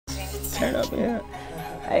Turn up, yeah.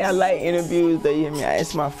 Hey, I like interviews, though, you hear me?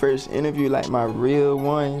 It's my first interview, like my real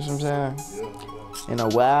one, you know what I'm saying? In a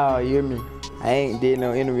while, you hear me? I ain't did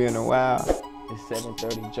no interview in a while. It's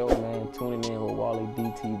 7:30 Joe, man, tuning in with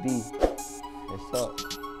wallydtv. What's up?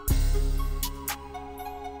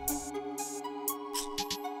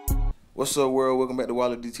 What's up, world? Welcome back to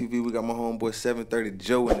wallydtv. We got my homeboy 7:30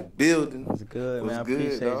 Joe in the building. What's good, man? I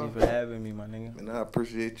appreciate you for having me, my nigga. And I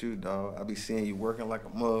appreciate you, dog. I be seeing you working like a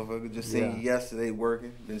motherfucker. Just seeing you yesterday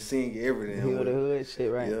working. Been seeing you every day. Hill to hood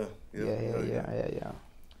shit, right? Yeah.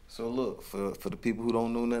 So look, for the people who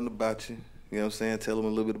don't know nothing about you, you know what I'm saying? Tell them a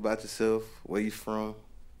little bit about yourself, where you from,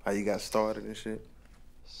 how you got started and shit.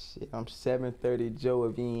 Shit, I'm 7:30 Joe,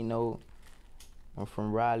 if you ain't know. I'm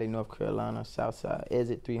from Raleigh, North Carolina, Southside,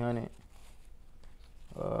 exit 300.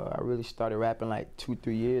 I really started rapping like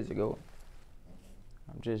 2-3 years ago.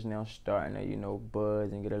 I'm just now starting to, you know,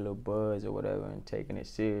 buzz and get a little buzz or whatever and taking it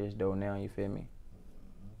serious though now, you feel me?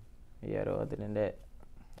 Yeah, though, other than that,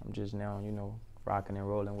 I'm just now, you know, rocking and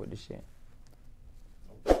rolling with the shit.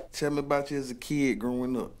 Tell me about you as a kid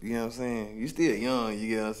growing up, you know what I'm saying? You still young, you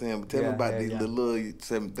get what I'm saying? But tell me about the little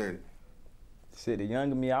 7:30. Shit, the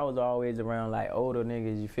younger me, I was always around like older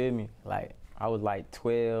niggas, you feel me? Like, I was like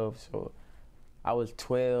 12, so I was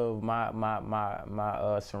 12,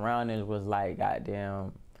 my surroundings was like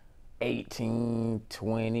goddamn 18,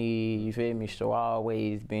 20, you feel me? So I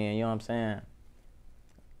always been, you know what I'm saying,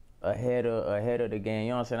 ahead of the game, you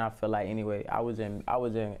know what I'm saying? I feel like anyway, I was in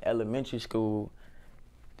elementary school.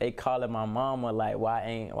 They calling my mama like, why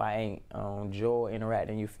ain't Joe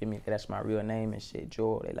interacting, you feel me? That's my real name and shit,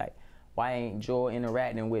 Joe. They like, why ain't Joe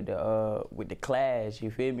interacting with the class, you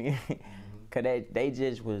feel me? Cause they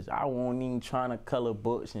just was, I wasn't even trying to color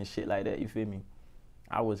books and shit like that, you feel me?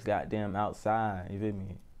 I was goddamn outside, you feel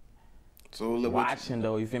me? So watching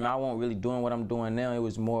though, you feel me? I wasn't really doing what I'm doing now, it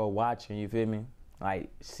was more watching, you feel me? Like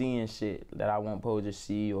seeing shit that I wasn't supposed to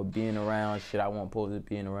see or being around shit I wasn't supposed to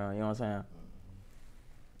be around, you know what I'm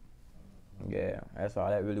saying? Yeah, that's all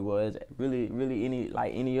that really was. Really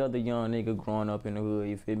any other young nigga growing up in the hood,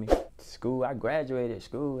 you feel me? School, I graduated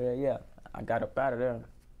school, yeah. I got up out of there.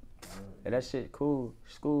 Yeah, that shit cool.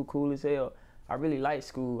 School cool as hell. I really like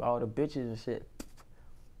school, all the bitches and shit.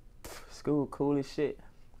 School cool as shit.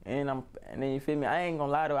 And then you feel me? I ain't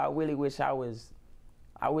gonna lie though, I really wish I was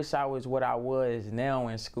what I was now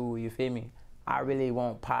in school, you feel me? I really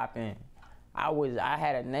won't pop in. I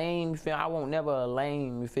had a name, you feel me? I won't never a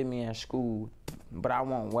lame, you feel me, in school. But I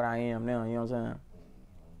want what I am now, you know what I'm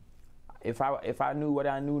saying? If I knew what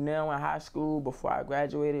I knew now in high school before I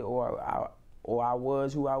graduated, or I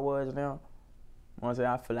was who I was now, you know what I'm saying?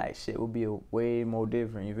 I feel like shit would be way more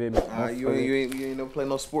different, you feel me? You ain't never play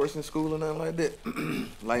no sports in school or nothing like that?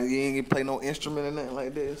 Like you ain't play no instrument or nothing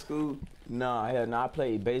like that in school? Nah, hell no, I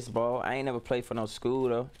played baseball. I ain't never played for no school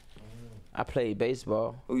though. I played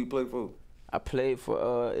baseball. Who you play for? I played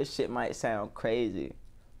for, this shit might sound crazy,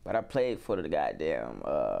 but I played for the goddamn,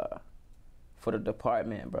 for the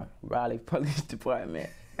department, bro. Raleigh Police Department.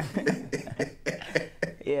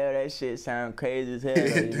 Yeah, that shit sound crazy as hell, though,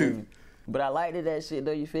 you feel me? But I liked that shit,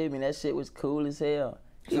 though, you feel me? That shit was cool as hell.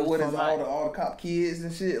 So what is all the cop kids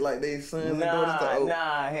and shit, like they sons and daughters?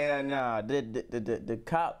 Nah, hell nah. The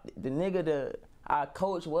cop, the nigga, our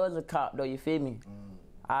coach was a cop, though, you feel me?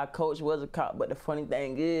 Our coach was a cop, but the funny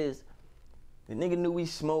thing is, the nigga knew we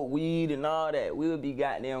smoked weed and all that. We would be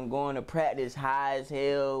goddamn going to practice high as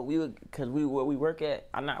hell. Cause where we work at,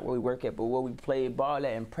 not where we work at, but where we played ball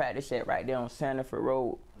at and practice at right there on Sanford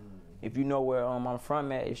Road. If you know where I'm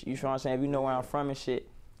from at, you know what I'm saying? If you know where I'm from and shit,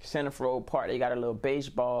 Sanford Road Park, they got a little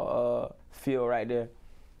baseball field right there.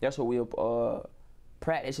 That's where we'll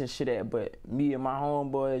practice and shit at. But me and my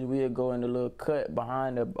homeboys, we'll go in the little cut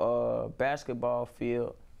behind the basketball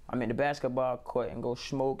field. The basketball court and go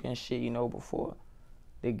smoke and shit, you know, before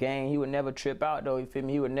the game. He would never trip out though, you feel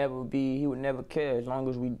me? He would never care as long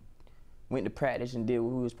as we went to practice and did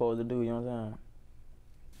what we was supposed to do, you know what I'm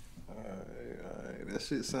saying? Alright, that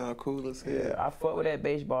shit sound cool as hell. Yeah, I fuck with that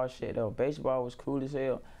baseball shit though. Baseball was cool as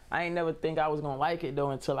hell. I ain't never think I was gonna like it though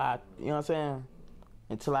until I, you know what I'm saying?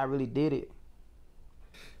 Until I really did it.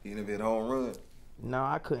 You never hit home run? No,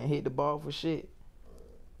 I couldn't hit the ball for shit.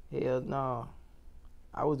 Hell no.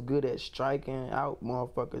 I was good at striking out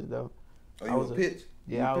motherfuckers though. Oh, you was a pitch?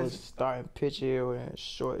 Yeah, I was starting pitcher and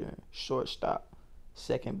shortstop,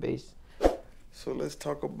 second base. So let's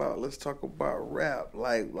talk about rap.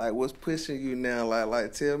 Like what's pushing you now?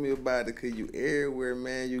 Like tell me about it, cause you everywhere,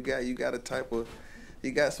 man. You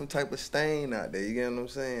got some type of stain out there. You get what I'm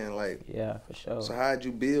saying? Like, yeah, for sure. So how'd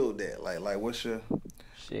you build that? Like what's your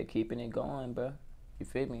shit? Keeping it going, bro. You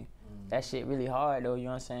feel me? that shit really hard though, you know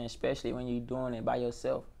what I'm saying? Especially when you doing it by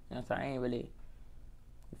yourself. You know what I'm saying? I ain't really,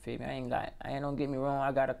 you feel me? Don't get me wrong,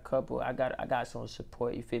 I got some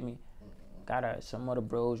support, you feel me? Got some other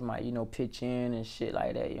bros might, you know, pitch in and shit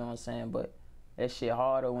like that, you know what I'm saying? But that shit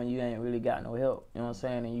harder when you ain't really got no help, you know what I'm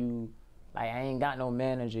saying? And you, like, I ain't got no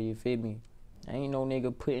manager, you feel me? I ain't no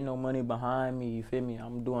nigga putting no money behind me, you feel me?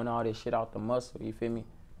 I'm doing all this shit off the muscle, you feel me?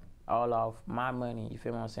 All off my money, you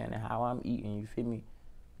feel what I'm saying? And how I'm eating, you feel me?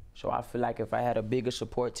 So I feel like if I had a bigger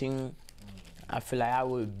support team, I feel like I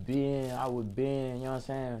would been, you know what I'm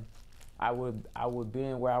saying? I would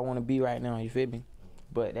been where I want to be right now, you feel me?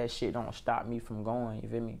 But that shit don't stop me from going, you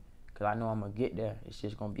feel me? Cause I know I'm gonna get there. It's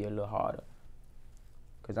just gonna be a little harder.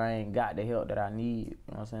 Cause I ain't got the help that I need, you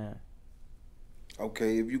know what I'm saying?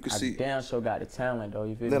 Okay, if you could see, I damn sure got the talent though,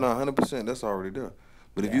 you feel me? No, 100%, that's already there.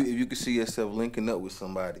 But if you could see yourself linking up with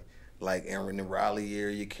somebody, like in the Raleigh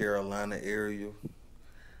area, Carolina area,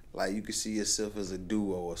 like you could see yourself as a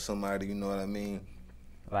duo or somebody, you know what I mean?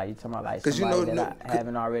 Like you talking about like somebody that I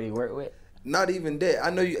haven't already worked with? Not even that. I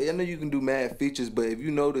know you can do mad features, but if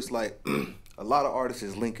you notice, like a lot of artists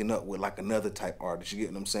is linking up with like another type artist. You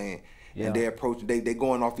get what I'm saying? Yeah. And they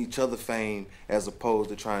going off each other fame as opposed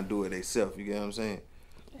to trying to do it themselves. You get what I'm saying?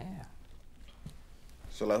 Yeah.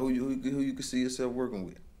 So like who you can see yourself working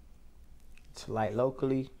with? So like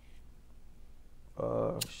locally,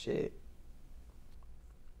 shit.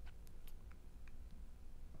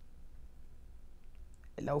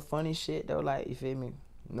 No funny shit though, like, you feel me?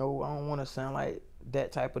 No, I don't want to sound like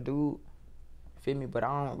that type of dude, feel me? But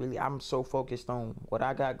I'm so focused on what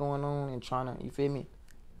I got going on and trying to, you feel me,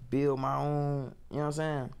 build my own, you know what I'm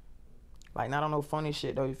saying? Like, not on no funny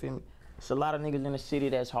shit though, you feel me? It's a lot of niggas in the city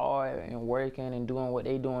that's hard and working and doing what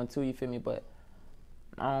they doing too, you feel me? But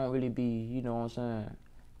I don't really be, you know what I'm saying?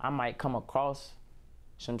 I might come across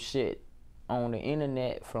some shit on the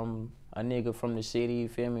internet from a nigga from the city, you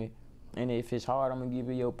feel me? And if it's hard, I'm gonna give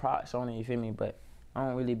you your props on it, you feel me? But I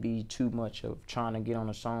don't really be too much of trying to get on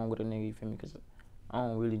a song with a nigga, you feel me? Cause I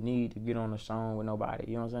don't really need to get on a song with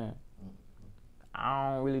nobody, you know what I'm saying? I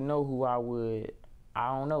don't really know who I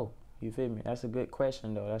don't know, you feel me? That's a good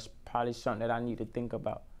question though. That's probably something that I need to think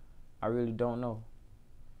about. I really don't know.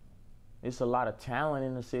 It's a lot of talent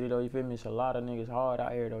in the city though, you feel me? It's a lot of niggas hard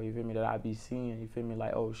out here though, you feel me? That I be seeing, you feel me?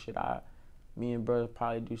 Like, oh shit, me and brother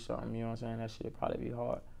probably do something, you know what I'm saying? That shit probably be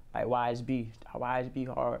hard. Like YSB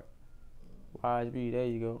hard. YSB, there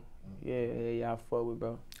you go. Yeah, I fuck with,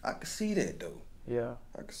 bro. I can see that though. Yeah.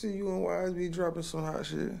 I can see you and YSB dropping some hot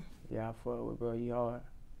shit. Yeah, I fuck with, bro. He hard.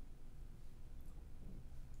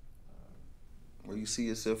 Where you see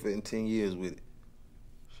yourself in 10 years with it?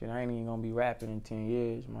 Shit, I ain't even gonna be rapping in 10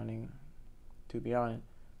 years, my nigga. To be honest,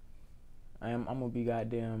 I'm gonna be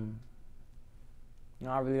goddamn. You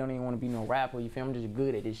know, I really don't even want to be no rapper. You feel me? I'm just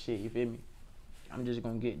good at this shit. You feel me? I'm just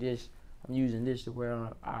gonna get this. I'm using this to where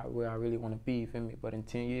I really want to be, you feel me? But in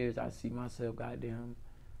 10 years, I see myself goddamn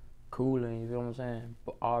cooling, you feel what I'm saying?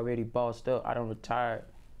 But already bossed up. I done retired.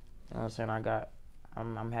 You know what I'm saying?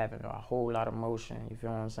 I'm having a whole lot of motion, you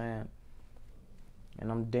feel what I'm saying?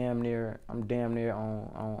 And I'm damn near on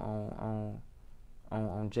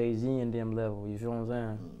Jay-Z and them level, you feel what I'm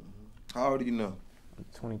saying? How old are you now? I'm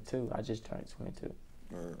 22. I just turned 22.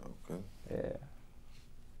 Okay. Yeah.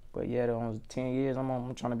 But yeah, on 10 years,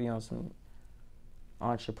 I'm trying to be on some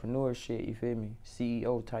entrepreneur shit, you feel me?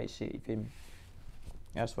 CEO type shit, you feel me?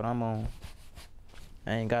 That's what I'm on.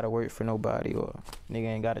 I ain't gotta work for nobody or nigga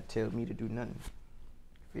ain't gotta tell me to do nothing.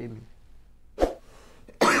 You feel me?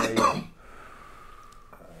 Yeah.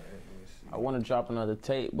 I wanna drop another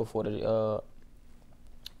tape before the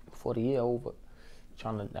year over.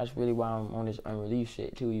 That's really why I'm on this unreleased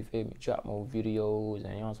shit too, you feel me? Drop more videos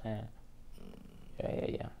and you know what I'm saying?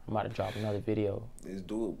 Yeah. I'm about to drop another video. It's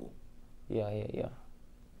doable. Yeah.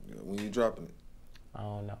 When you dropping it? I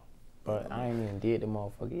don't know. But I ain't even did the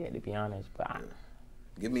motherfucker yet, to be honest. But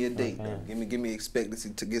give me a date though. Give me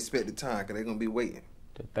expectancy to get expected time, cause they gonna be waiting.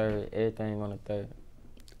 The 3rd, everything on the 3rd.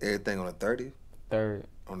 Everything on the 30th? 3rd.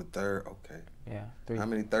 On the 3rd, okay. Yeah, 3. How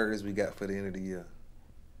many 3rds we got for the end of the year?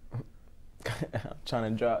 I'm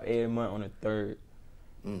trying to drop every month on the 3rd.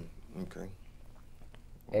 Okay.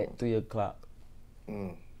 At 3 o'clock.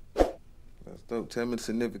 That's dope. Tell me the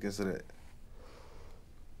significance of that.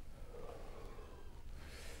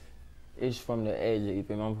 It's from the edge, you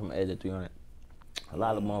feel me? I'm from the edge of 300. A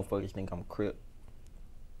lot of motherfuckers think I'm Crip.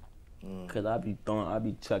 Cause I be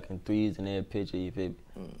chucking threes in every picture, you feel me?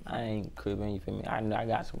 I ain't Crippin', you feel me? I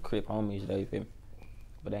got some Crip homies though, you feel me?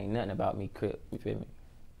 But ain't nothing about me Crip, you feel me?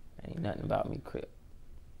 Ain't nothing about me Crip.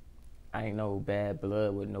 I ain't no bad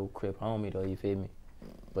blood with no Crip homie though, you feel me?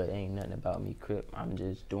 But it ain't nothing about me crip. I'm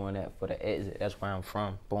just doing that for the exit. That's where I'm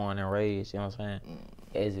from, born and raised, you know what I'm saying?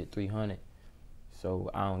 Exit 300. So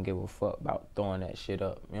I don't give a fuck about throwing that shit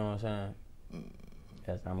up, you know what I'm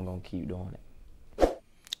saying? I'm gonna keep doing it.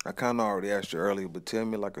 I kind of already asked you earlier, but tell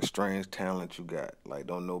me like a strange talent you got. Like,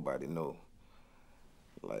 don't nobody know.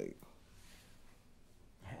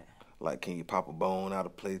 Like, can you pop a bone out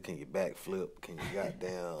of place? Can you backflip? Can you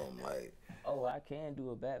goddamn, like... Oh, I can do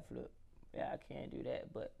a backflip. Yeah, I can do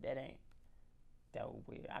that, but that ain't that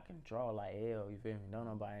weird. I can draw like hell, you feel me? Don't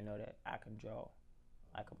nobody know that. I can draw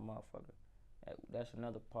like a motherfucker. That's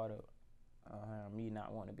another part of me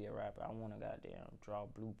not wanting to be a rapper. I want to goddamn draw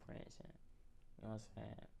blueprints and, you know what I'm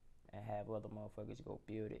saying, and have other motherfuckers go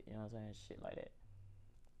build it, you know what I'm saying, shit like that.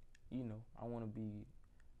 You know,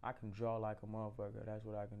 I can draw like a motherfucker. That's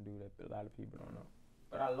what I can do that a lot of people don't know.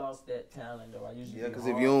 But I lost that talent though. I used to be because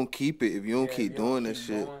hard. if you don't keep it, if you don't keep doing this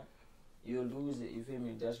shit, you'll lose it, you feel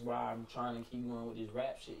me? That's why I'm trying to keep going with this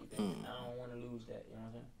rap shit, you feel me? I don't want to lose that, you know what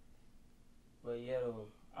I'm saying? But yeah, though,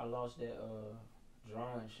 I lost that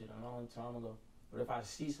drawing shit a long time ago. But if I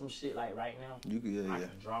see some shit like right now, I can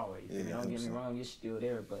draw it, you feel me? Don't get me wrong, it's still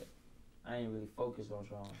there, but I ain't really focused on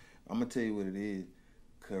drawing. I'm going to tell you what it is.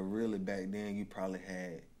 Cause really back then you probably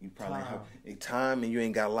have a time and you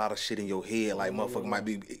ain't got a lot of shit in your head. Like motherfucker might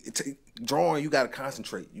be drawing. You gotta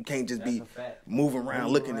concentrate. You can't just be moving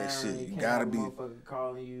around looking at shit. You gotta be motherfucker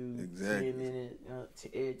calling you 10 minutes,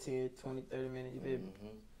 10, 20, 30 minutes. You feel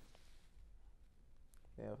me?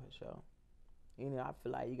 Yeah, for sure. You know, I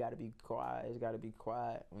feel like you gotta be quiet. It's gotta be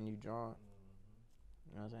quiet when you drawing.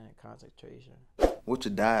 You know what I'm saying? Concentration. What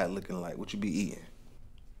your diet looking like? What you be eating?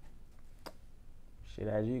 Shit,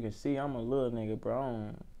 as you can see, I'm a little nigga,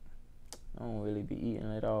 bro. I don't really be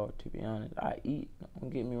eating at all, to be honest. I eat, don't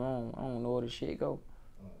get me wrong. I don't know where the shit go.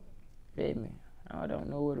 Feel me? I don't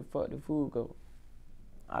know where the fuck the food go.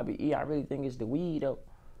 I be eating, I really think it's the weed, though.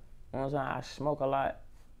 You know what I'm saying? I smoke a lot.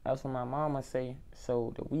 That's what my mama say.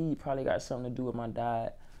 So the weed probably got something to do with my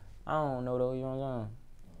diet. I don't know, though, you know what I'm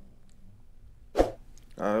saying?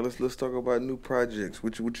 All right, let's talk about new projects.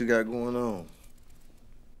 What you got going on?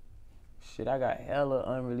 Shit, I got hella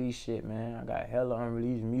unreleased shit, man. I got hella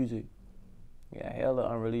unreleased music.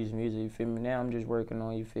 You feel me? Now I'm just working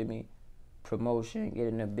on, you feel me, promotion,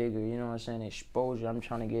 getting a bigger, you know what I'm saying, exposure. I'm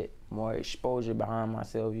trying to get more exposure behind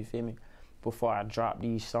myself, you feel me, before I drop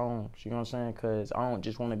these songs, you know what I'm saying? Because I don't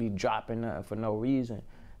just want to be dropping nothing for no reason,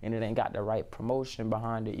 and it ain't got the right promotion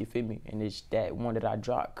behind it, you feel me? And it's that one that I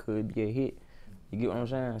drop could be a hit, you get what I'm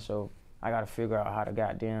saying? So I got to figure out how to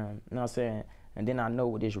goddamn, you know what I'm saying? And then I know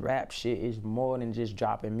with this rap shit, it's more than just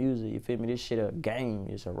dropping music, you feel me? This shit a game,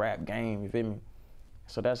 it's a rap game, you feel me?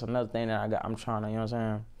 So that's another thing that I'm trying to, you know what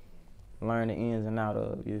I'm saying, learn the ins and out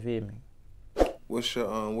of, you feel me? What's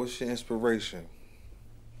your inspiration?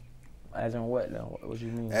 As in what though? What you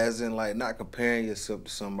mean? As in like not comparing yourself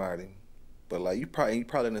to somebody, but like you probably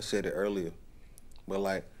done said it earlier, but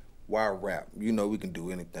like why rap? You know we can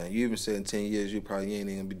do anything. You even said in 10 years you probably ain't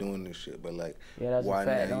even be doing this shit, but like that's why a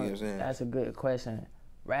fact. now? You know what I'm saying? That's a good question.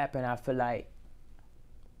 Rapping, I feel like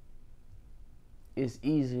it's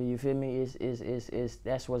easier. You feel me? It's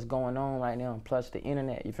that's what's going on right now. Plus the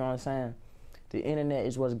internet. You feel what I'm saying? The internet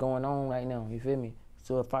is what's going on right now. You feel me?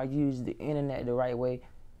 So if I use the internet the right way,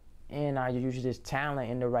 and I use this talent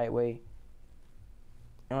in the right way,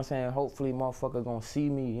 you know what I'm saying? Hopefully motherfucker gonna see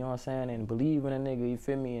me, you know what I'm saying, and believe in a nigga, you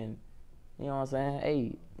feel me? And you know what I'm saying? Hey,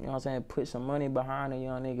 you know what I'm saying? Put some money behind a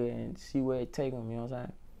young nigga and see where it take him, you know what I'm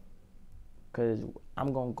saying? Cause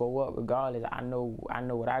I'm gonna go up regardless. I know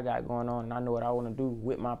what I got going on and I know what I wanna do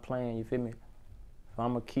with my plan, you feel me? So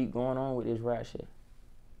I'm gonna keep going on with this rap shit.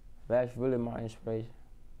 That's really my inspiration.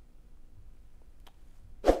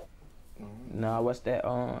 Nah, what's that?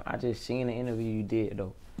 I just seen the interview you did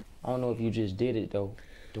though. I don't know if you just did it though.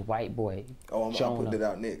 The white boy. Oh, I'm gonna put it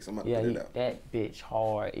out next. I'm gonna put it out. That bitch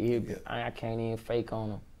hard. I can't even fake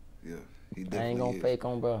on him. Yeah, he definitely is. I ain't gonna fake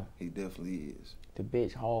on bro. He definitely is. The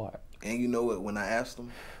bitch hard. And you know what? When I asked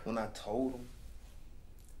him, when I told him,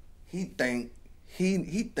 he think he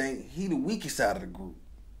the weakest out of the group.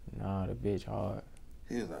 Nah, the bitch hard.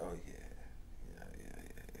 He was like, oh yeah.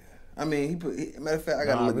 I mean, matter of fact, I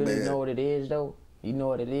gotta look really bad. Know what it is though? You know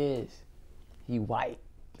what it is? He white.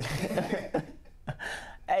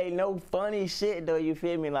 Hey, no funny shit though, you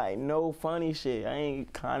feel me? Like, no funny shit. I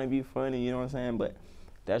ain't trying to be funny, you know what I'm saying? But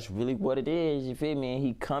that's really what it is, you feel me? And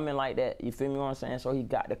he coming like that, you feel me what I'm saying? So he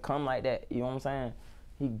got to come like that, you know what I'm saying?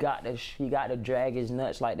 He got to drag his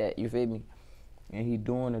nuts like that, you feel me? And he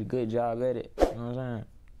doing a good job at it, you know what I'm saying?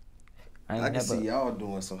 I can see y'all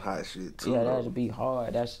doing some hot shit too. Yeah, that'd be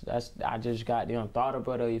hard. That's I just got them thought of,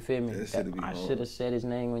 brother. You feel me? I should have said his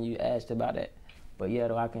name when you asked about that. But yeah,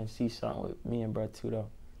 though, I can see something with me and bro too, though.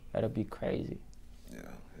 That'll be crazy.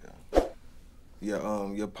 Yeah.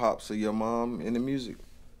 Your pops or your mom in the music?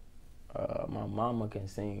 My mama can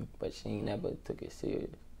sing, but she ain't never took it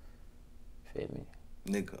serious. Feel me?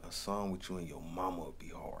 Nigga, a song with you and your mama would be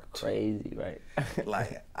hard too. Crazy, right?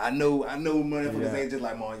 Like, I know motherfuckers ain't just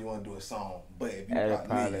like, Mom, you wanna do a song, but if you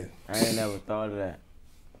probably me. I ain't never thought of that.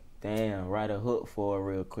 Damn, write a hook for it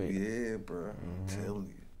real quick. Yeah, bro. I'm telling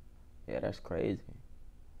you. Yeah, that's crazy.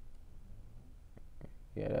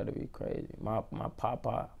 Yeah, that'd be crazy. My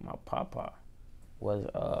papa was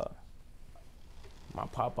a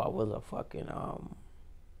fucking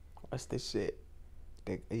what's the shit?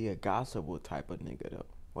 He a gospel type of nigga though.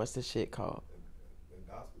 What's the shit called? The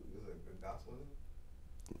gospel? Is it a gospel?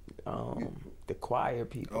 The choir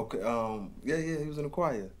people. Okay. Yeah, he was in the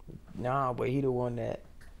choir. Nah, but he the one that,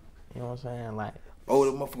 you know what I'm saying, like. Oh,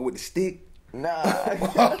 the motherfucker with the stick. Nah.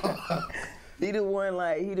 He the one,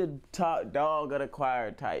 like, he the top dog of the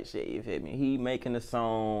choir type shit, you feel me? He making the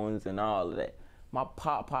songs and all of that. My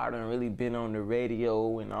papa done really been on the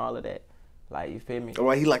radio and all of that. Like, you feel me?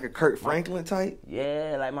 Oh, he like a Kurt Franklin type?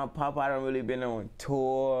 Yeah, like my papa done really been on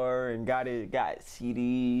tour and got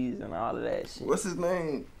CDs and all of that shit. What's his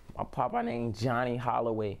name? My papa named Johnny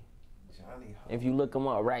Holloway. Johnny Holloway. If you look him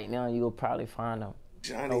up right now, you'll probably find him.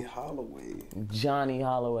 Johnny Holloway. Johnny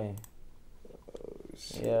Holloway. Oh,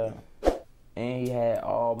 shit. Yeah. And he had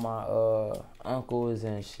all my uncles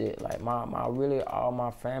and shit. Like really all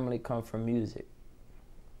my family come from music.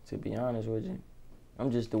 To be honest with you.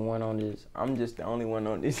 I'm just the only one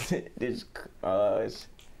on this you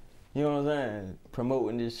know what I'm saying?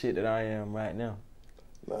 Promoting this shit that I am right now.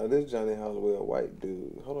 Nah, this Johnny Holloway, a white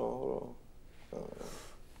dude. Hold on.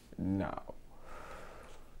 No.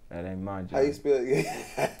 That ain't my Johnny. How you spell it?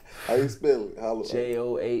 How you spell it?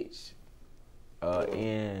 Joh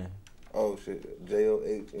N. Oh shit.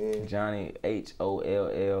 John. Johnny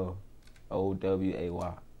Holloway.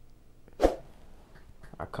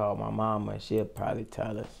 I called my mama and she'll probably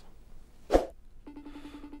tell us. This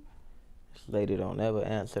lady don't ever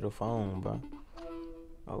answer the phone, bro.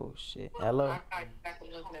 Oh shit. Hello?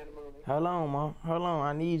 Hold on, Mom. Hold on.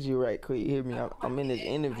 I need you right quick. Hear me? I'm in this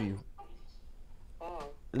interview.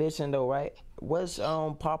 Listen though, right? What's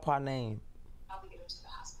Papa name?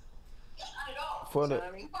 For the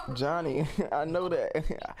Johnny. I know that.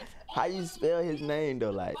 How you spell his name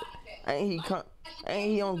though? Like, ain't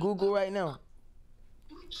he on Google right now?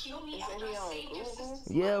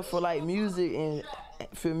 Yeah, for like music and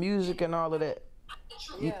all of that.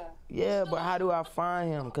 Yeah. Yeah, but how do I find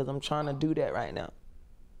him? Cause I'm trying to do that right now.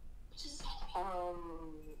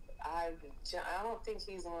 I don't think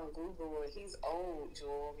he's on Google. He's old,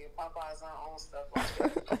 Joel. Your Papa's on stuff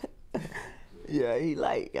like that. Yeah, he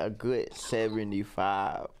like a good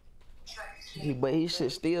 75. But he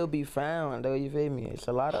should still be found though, you feel me? It's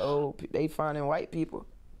a lot of old people. They finding white people.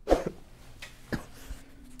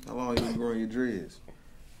 How long you been growing your dreads?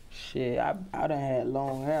 Shit, I done had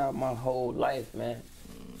long hair my whole life, man.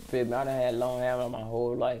 Feel me? I done had long hair my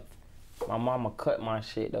whole life. My mama cut my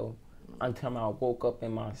shit though. Until I woke up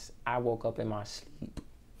in my sleep.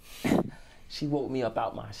 She woke me up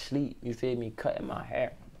out my sleep. You feel me? Cutting my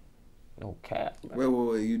hair. No cap,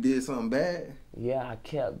 bro. Wait, you did something bad? Yeah, I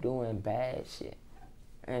kept doing bad shit.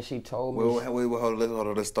 And she told me. Wait, hold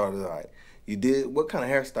on, let's start it. All right. You did, what kind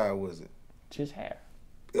of hairstyle was it? Just hair.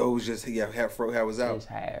 Oh, it was just, yeah, hair was out? Just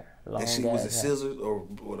hair. Long and she, was it scissors or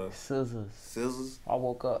what? Scissors. Scissors? I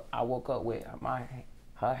woke up with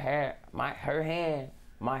her hair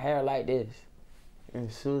like this.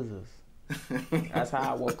 And scissors. That's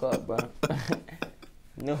how I woke up, bro.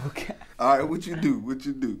 No cap. All right, what you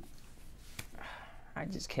do? I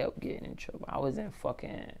just kept getting in trouble. I went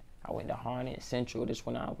to Harnett Central. This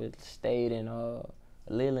when I stayed in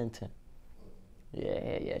Lillington.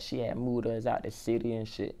 Yeah. She had moved us out the city and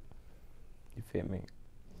shit. You feel me?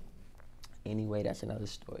 Anyway, that's another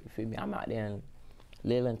story. You feel me? I'm out there in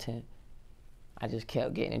Lillington. I just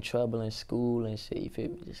kept getting in trouble in school and shit. You feel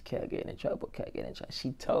me? Just kept getting in trouble.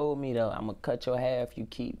 She told me though, I'm gonna cut your hair if you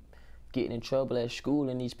keep getting in trouble at school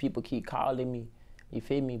and these people keep calling me. You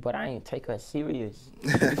feel me? But I ain't take her serious.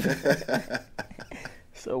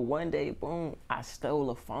 So one day, boom, I stole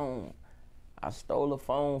a phone.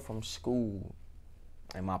 From school.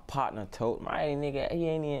 And my partner told me, hey nigga, he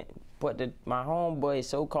ain't in. But my homeboy,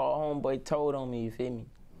 so-called homeboy, told on me, you feel me?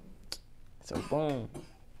 So boom,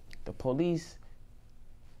 the police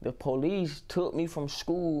took me from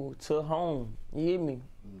school to home. You hear me?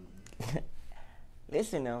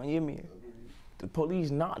 Listen now, you hear me? The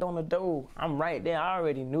police knocked on the door. I'm right there. I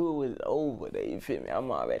already knew it was over there, you feel me? I'm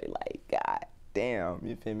already like, God damn,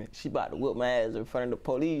 you feel me? She about to whip my ass in front of the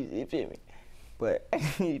police, you feel me? But,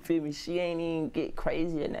 you feel me? She ain't even get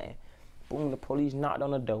crazy or nothing. Boom, the police knocked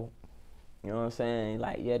on the door. You know what I'm saying?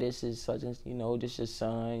 Like, yeah, this is such and, you know, this your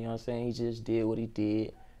son, you know what I'm saying? He just did what he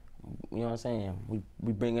did. You know what I'm saying?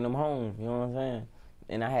 We bringing him home, you know what I'm saying?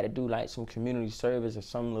 And I had to do like some community service or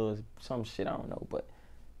some shit, I don't know, but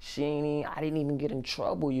I didn't even get in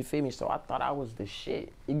trouble, you feel me? So I thought I was the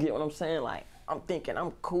shit. You get what I'm saying? Like, I'm thinking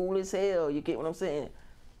I'm cool as hell, you get what I'm saying?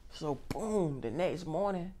 So boom, the next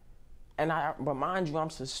morning, but mind you, I'm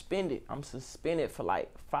suspended. I'm suspended for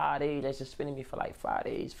like 5 days. They suspended me for like 5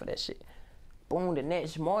 days for that shit. Boom, the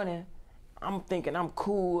next morning, I'm thinking I'm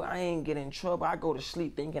cool, I ain't get in trouble. I go to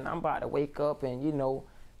sleep thinking I'm about to wake up and, you know,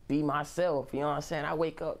 be myself, you know what I'm saying? I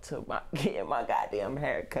wake up to getting my goddamn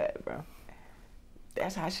hair cut, bro.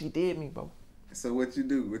 That's how she did me, bro. So what you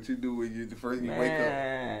do? What you do when you wake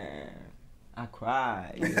up? I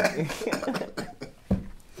cried. You know?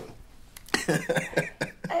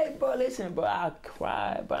 Hey, bro, listen, bro, I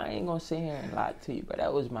cried, but I ain't gonna sit here and lie to you, but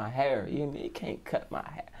that was my hair, you know? You can't cut my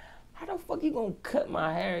hair. How the fuck you gonna cut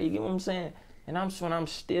my hair? You get what I'm saying? And I'm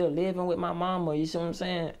still living with my mama, you see what I'm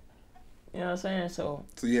saying? You know what I'm saying? So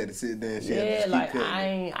you had to sit there and yeah, like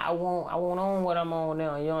I won't on what I'm on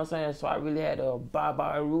now, you know what I'm saying? So I really had to abide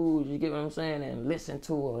by her rules, you get what I'm saying, and listen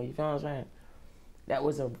to her, you feel what I'm saying? That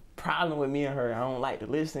was a problem with me and her. I don't like to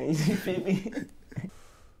listen, you feel me?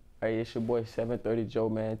 Hey, it's your boy 730 Joe,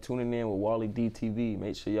 man. Tuning in with wallydtv.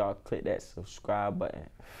 Make sure y'all click that subscribe button.